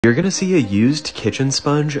You're gonna see a used kitchen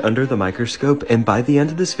sponge under the microscope, and by the end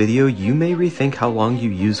of this video, you may rethink how long you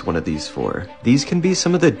use one of these for. These can be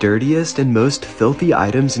some of the dirtiest and most filthy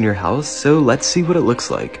items in your house, so let's see what it looks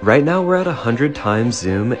like. Right now we're at 100 times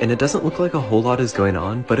zoom, and it doesn't look like a whole lot is going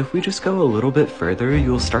on, but if we just go a little bit further,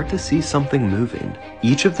 you'll start to see something moving.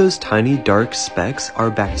 Each of those tiny dark specks are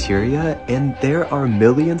bacteria, and there are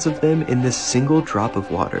millions of them in this single drop of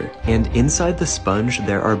water. And inside the sponge,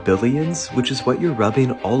 there are billions, which is what you're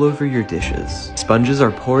rubbing all over your dishes. Sponges are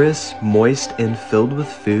porous, moist, and filled with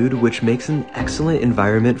food, which makes an excellent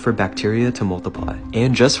environment for bacteria to multiply.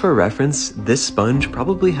 And just for reference, this sponge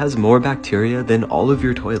probably has more bacteria than all of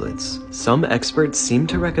your toilets. Some experts seem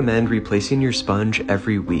to recommend replacing your sponge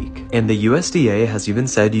every week, and the USDA has even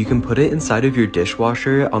said you can put it inside of your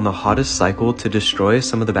dishwasher on the hottest cycle to destroy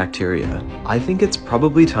some of the bacteria. I think it's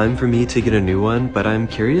probably time for me to get a new one, but I'm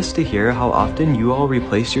curious to hear how often you all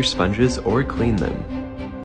replace your sponges or clean them.